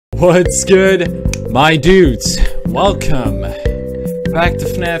What's good, my dudes? Welcome back to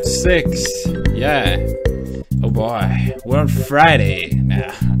FNAF 6. Yeah. Oh boy. We're on Friday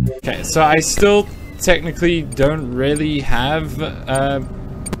now. Okay, so I still technically don't really have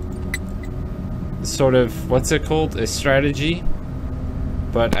sort of, what's it called? A strategy.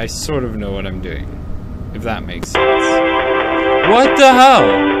 But I sort of know what I'm doing. If that makes sense. What the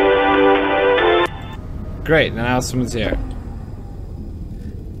hell? Great, now someone's here.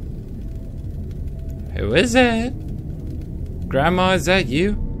 Who is it? Grandma, is that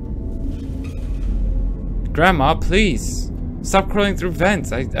you? Grandma, please. Stop crawling through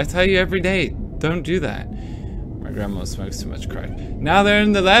vents. I tell you every day, don't do that. My grandma smokes too much crack. Now they're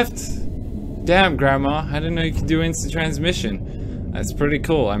in the left? Damn, Grandma, I didn't know you could do instant transmission. That's pretty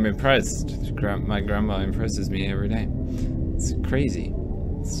cool, I'm impressed. My grandma impresses me every day. It's crazy.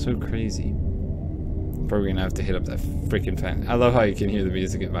 It's so crazy. Probably gonna have to hit up that freaking fan. I love how you can hear the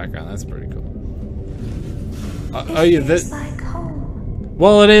music in the background. That's pretty cool. Oh, yeah, this. Like home.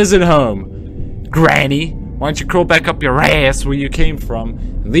 Well, it isn't home, Granny. Why don't you crawl back up your ass where you came from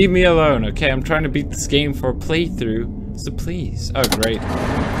and leave me alone, okay? I'm trying to beat this game for a playthrough, so please. Oh, great.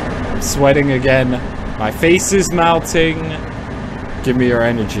 I'm sweating again. My face is melting. Give me your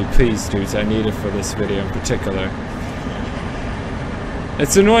energy, please, dudes. I need it for this video in particular.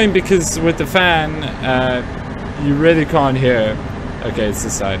 It's annoying because with the fan, you really can't hear. Okay, it's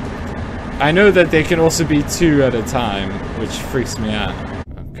this side. I know that they can also be two at a time, which freaks me out.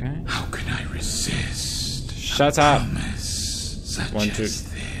 Okay. How can I resist? Shut up. Such 1, 2.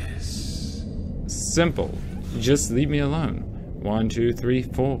 as this? Simple. Just leave me alone. 1, 2, 3,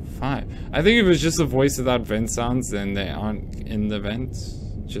 4, 5. I think if it was just a voice without vent sounds, then they aren't in the vents.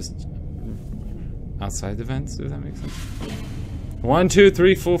 Just outside the vents, if that makes sense. 1, 2,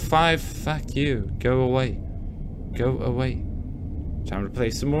 3, 4, 5. Fuck you. Go away. Go away. Time to play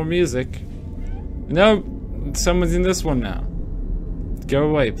some more music. No, someone's in this one now. Go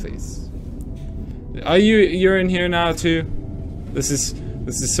away, please. Are you're in here now too? This is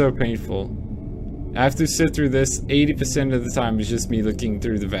so painful. I have to sit through this 80% of the time. It's just me looking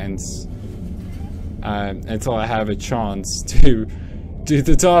through the vents until I have a chance to do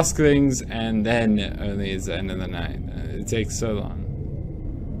the task things, and then only is the end of the night. It takes so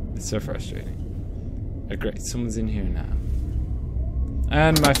long. It's so frustrating. Oh, great, someone's in here now.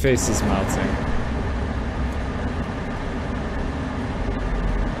 And my face is melting.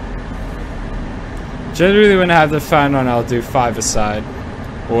 Generally when I have the fan on, I'll do 5 aside.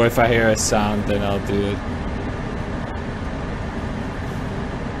 Or if I hear a sound, then I'll do it.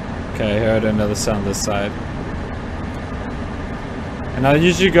 Okay, I heard another sound this side. And I'll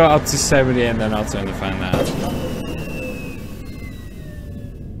usually go up to 70 and then I'll turn the fan down.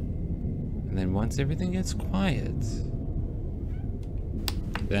 And then once everything gets quiet,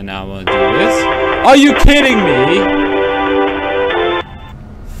 then I want to do this. Are you kidding me?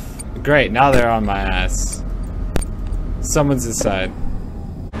 Great, now they're on my ass. Someone's inside.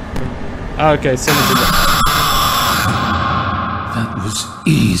 Okay, someone's in the... That was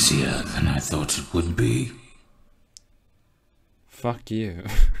easier than I thought it would be. Fuck you.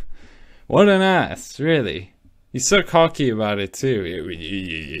 What an ass, really. He's so cocky about it too.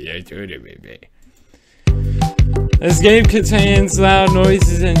 This game contains loud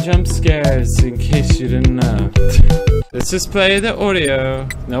noises and jump scares, in case you didn't know. Let's just play the audio.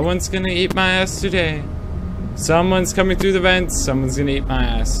 No one's gonna eat my ass today. Someone's coming through the vents. Someone's gonna eat my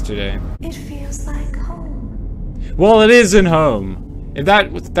ass today. It feels like home. Well, it isn't home. If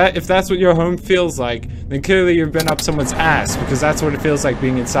that's what your home feels like, then clearly you've been up someone's ass, because that's what it feels like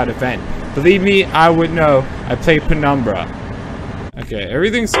being inside a vent. Believe me, I would know. I play Penumbra. Okay,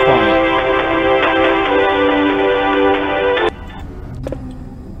 everything's quiet.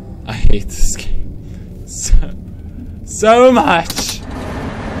 I hate this game so much.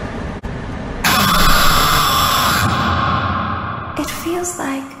 It feels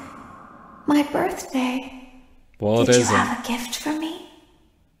like my birthday. Well, Did it you isn't. have a gift for me?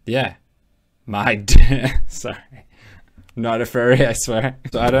 Yeah. My sorry. I'm not a furry, I swear.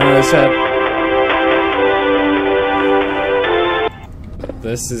 So I don't understand.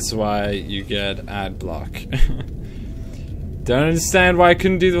 This is why you get ad block. Don't understand why I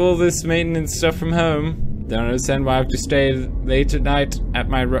couldn't do all this maintenance stuff from home. Don't understand why I have to stay late at night at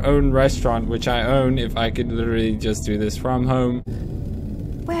my own restaurant, which I own, if I could literally just do this from home.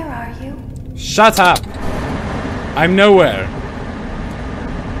 Where are you? Shut up! I'm nowhere.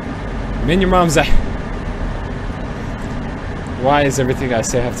 I'm in your mom's eye. Why does everything I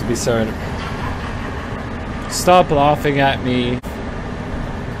say have to be so... Stop laughing at me.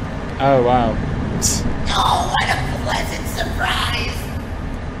 Oh, wow. Oh, what a pleasant surprise!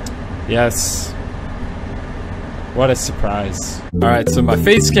 Yes. What a surprise. Alright, so my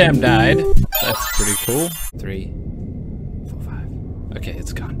face cam died. That's pretty cool. 3, 4, 5. Okay,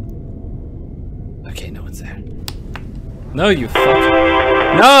 it's gone. Okay, no one's there. No, you fuck.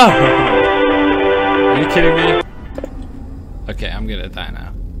 No! Are you kidding me? Okay, I'm gonna die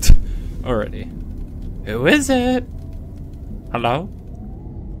now. Already. Who is it? Hello?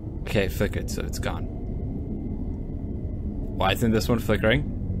 Okay, it flickered, so it's gone. Why isn't this one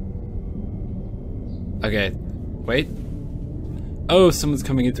flickering? Okay, wait. Oh, someone's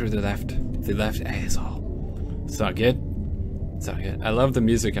coming in through the left. The left asshole. It's not good. It's not good. I love the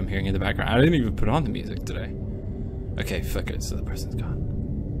music I'm hearing in the background. I didn't even put on the music today. Okay, flickered, so the person's gone.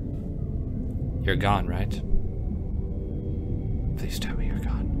 You're gone, right? Please tell me you're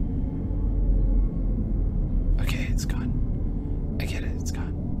gone. Okay, it's gone. I get it, it's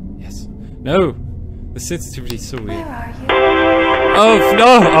gone. Yes. No! The sensitivity is so weird. Where are you? Oh, no!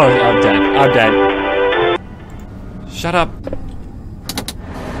 Oh, I'm dead. I'm dead. Shut up.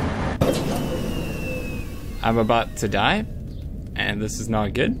 I'm about to die, and this is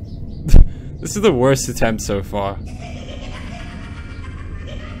not good. This is the worst attempt so far.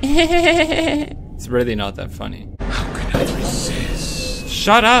 It's really not that funny. How can I resist?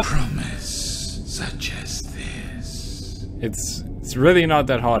 Shut up! Promise such as this. It's really not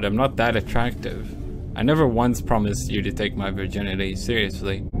that hard. I'm not that attractive. I never once promised you to take my virginity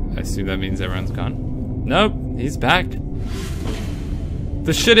seriously. I assume that means everyone's gone. Nope, he's back.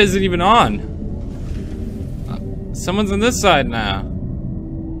 The shit isn't even on. Someone's on this side now.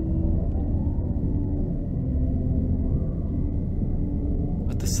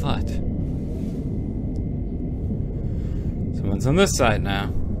 What the slut? Someone's on this side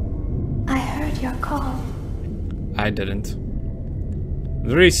now. I heard your call. I didn't. I'm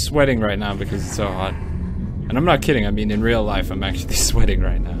really sweating right now because it's so hot. And I'm not kidding, I mean in real life I'm actually sweating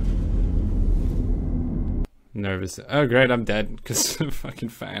right now. Nervous. Oh great, I'm dead because I'm fucking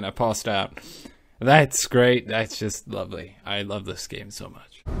fan. I passed out. That's great, that's just lovely. I love this game so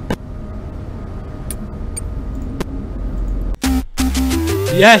much.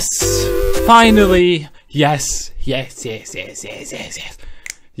 Yes! Finally! Yes! Yes, yes, yes, yes, yes, yes.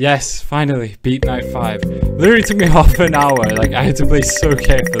 Yes, finally, beat night 5. Literally took me half an hour, like I had to play so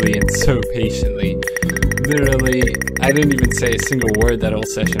carefully and so patiently. Literally, I didn't even say a single word that whole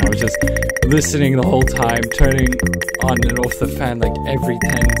session. I was just listening the whole time, turning on and off the fan like every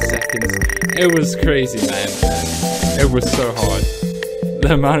 10 seconds. It was crazy, man. It was so hard.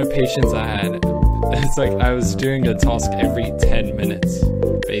 The amount of patience I had. It's like I was doing a task every 10 minutes,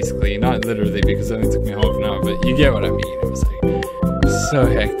 basically. Not literally because it only took me half an hour, but you get what I mean. It was like so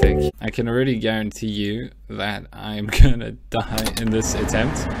hectic. I can already guarantee you that I'm gonna die in this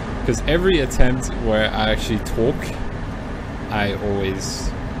attempt, because every attempt where I actually talk, I always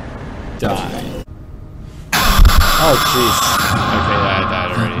die. Oh jeez. Okay, yeah, I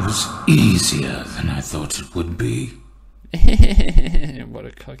died already. That was easier than I thought it would be. What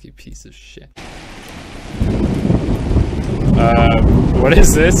a cocky piece of shit. What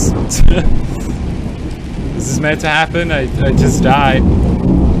is this? This is meant to happen? I just died.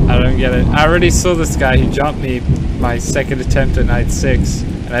 I don't get it. I already saw this guy. He jumped me my second attempt at night 6.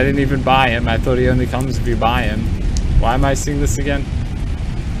 And I didn't even buy him. I thought he only comes if you buy him. Why am I seeing this again?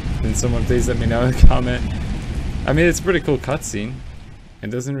 Can someone please let me know in the comment? I mean, it's a pretty cool cutscene.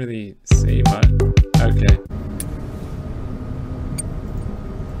 It doesn't really say much. Okay.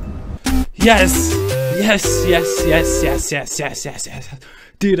 Yes! Yes, yes, yes, yes, yes, yes, yes, yes.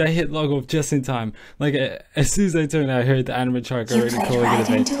 Dude, I hit log off just in time. Like, as soon as I turned, I heard the animatronic already calling You played right it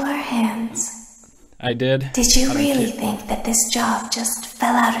a into our hands. I did. Did you really think that this job just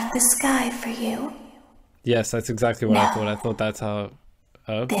fell out of the sky for you? Yes, that's exactly what I thought. I thought that's how...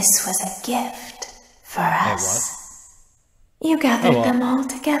 Oh? This was a gift for It us. was? You gathered well. them all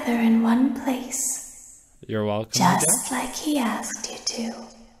together in one place, You're welcome. just like he asked you to.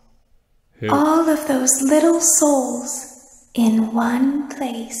 Who? All of those little souls in one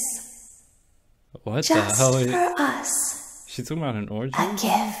place, What just the hell? for us. She's talking about an orgy? A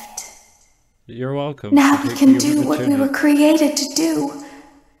gift. You're welcome. Now for we taking can your do what we opportunity. were created to do,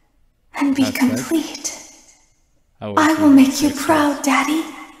 and be That's right. complete. Oh, I wait, will make you six proud, Daddy,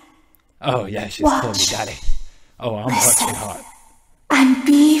 Oh, yeah, she's called me Watch. daddy. Oh, I'm Listen. watching hard. and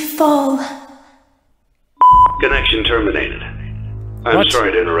be full. Connection terminated. I'm What?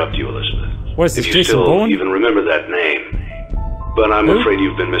 sorry to interrupt you, Elizabeth. What is this, If you Jason still Bourne? even remember that name. But I'm Who? afraid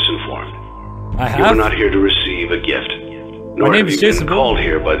you've been misinformed. I You are have? not here to receive a gift. Nor name have is you Jason been Bourne. called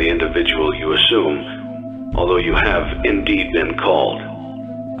here by the individual you assume, although you have indeed been called.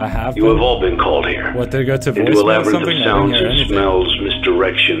 I have. You have all been called here. What, did it go to Into a voicemail or labyrinth something? of I didn't sounds hear and anything. smells,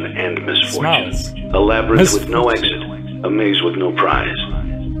 misdirection, and misfortune. Smells. A labyrinth with no exit. A maze with no prize.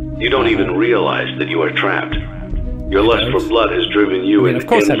 You don't even realize that you are trapped. Your lust for blood has driven you in of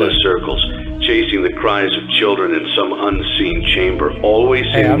course I endless do. circles, chasing the cries of children in some unseen chamber, always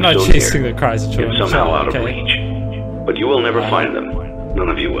Hey, I'm seeming not so chasing near, the cries of children. yet somehow out of okay? reach. But you will never find them. None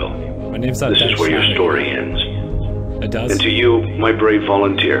of you will. My name's not This is where your story ends. It does. And to you, my brave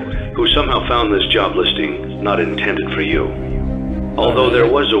volunteer, who somehow found this job listing not intended for you. Although there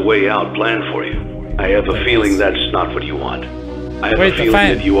was a way out planned for you, I have a feeling that's not what you want. I have Wait, a the feeling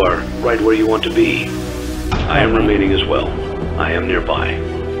fan. that you are right where you want to be. I am remaining as well. I am nearby.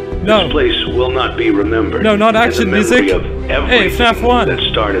 No. This place will not be remembered. No, not and action the music. memory of Hey, everything FNAF 1. that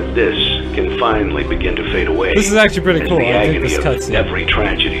started this can finally begin to fade away. This is actually pretty as cool. The I think agony this of cutscene. every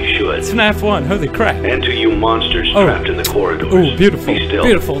tragedy should. It's FNAF 1. Holy crap. And to you monsters Oh. trapped in the corridors. Ooh, beautiful. Be still.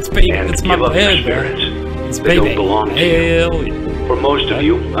 Beautiful. It's baby. And It's my give up your baby. spirits. It's They baby. don't belong to you. Hell yeah. For most of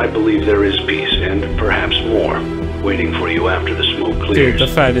you, I believe there is peace and perhaps more waiting for you after the smoke Dude, clears. the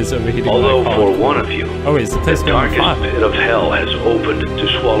fan is overheating. Although like for hard. one of you, Oh, wait, is the the place going darkest on pit of hell has opened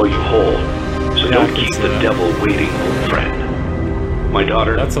to swallow you whole. So Yeah, I don't can keep see the that. devil waiting, old friend. My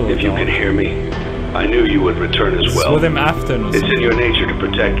daughter, That's a little if you dull. can hear me, I knew you would return as well. With him after. And It's in your nature to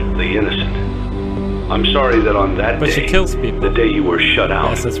protect the innocent. I'm sorry that on that But day, she kills people. the day you were shut out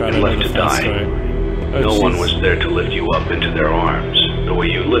Yes, that's right. I and know left the to fan die, story. Oh, no one jeez. was there to lift you up into their arms, the way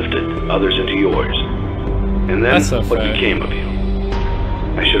you lifted others into yours. And then, That's so what fair. became of you?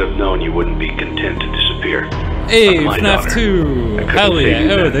 I should have known you wouldn't be content to disappear. Hey, Like my FNAF daughter. 2! I couldn't Hell save yeah! you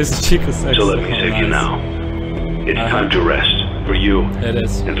Oh, then. there's a Chica sex. So let me save you now. It's time to rest for you It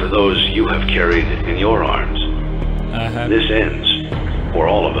is. and for those you have carried in your arms. This ends, for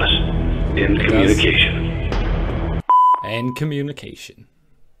all of us, in communication. And communication.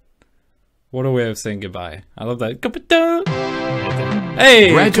 What a way of saying goodbye. I love that. Kapata! Hey!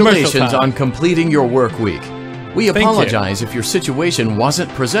 Congratulations commercial time. on completing your work week. We Thank you. apologize if your situation wasn't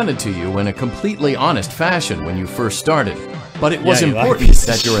presented to you in a completely honest fashion when you first started, but it was Yeah, you like important these.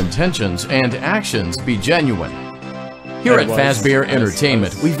 that your intentions and actions be genuine. Here It at was. Fazbear Yes,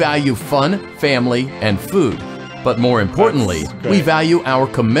 Entertainment, yes. we value fun, family, and food. But more importantly, That's great. we value our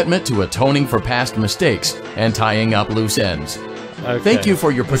commitment to atoning for past mistakes and tying up loose ends. Thank Okay. you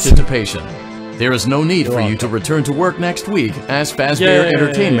for your participation. There is no need for you to welcome. return to work next week, as Fazbear Yay!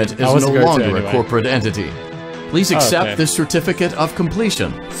 Entertainment I is was no going to longer anyway. a corporate entity. Please accept okay. this certificate of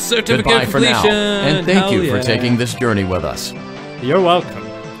completion. Certificate Goodbye of for now, completion! and thank Hell you for yeah. taking this journey with us. You're welcome.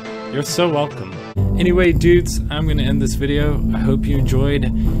 You're so welcome. Anyway, dudes, I'm gonna end this video. I hope you enjoyed.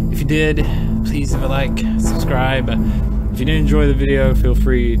 If you did, please leave a like, subscribe. If you didn't enjoy the video, feel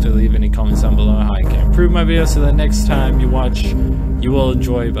free to leave any comments down below how I can improve my video so that next time you watch, you will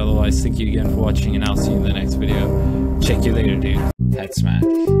enjoy. But otherwise, thank you again for watching, and I'll see you in the next video. Check you later, dude. Head smash.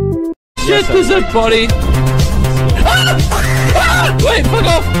 Get this up, buddy! Wait, fuck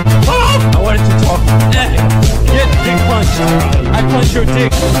off! Fuck off! I wanted to talk. Get dick punch. I punch your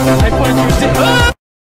dick. I punch your dick.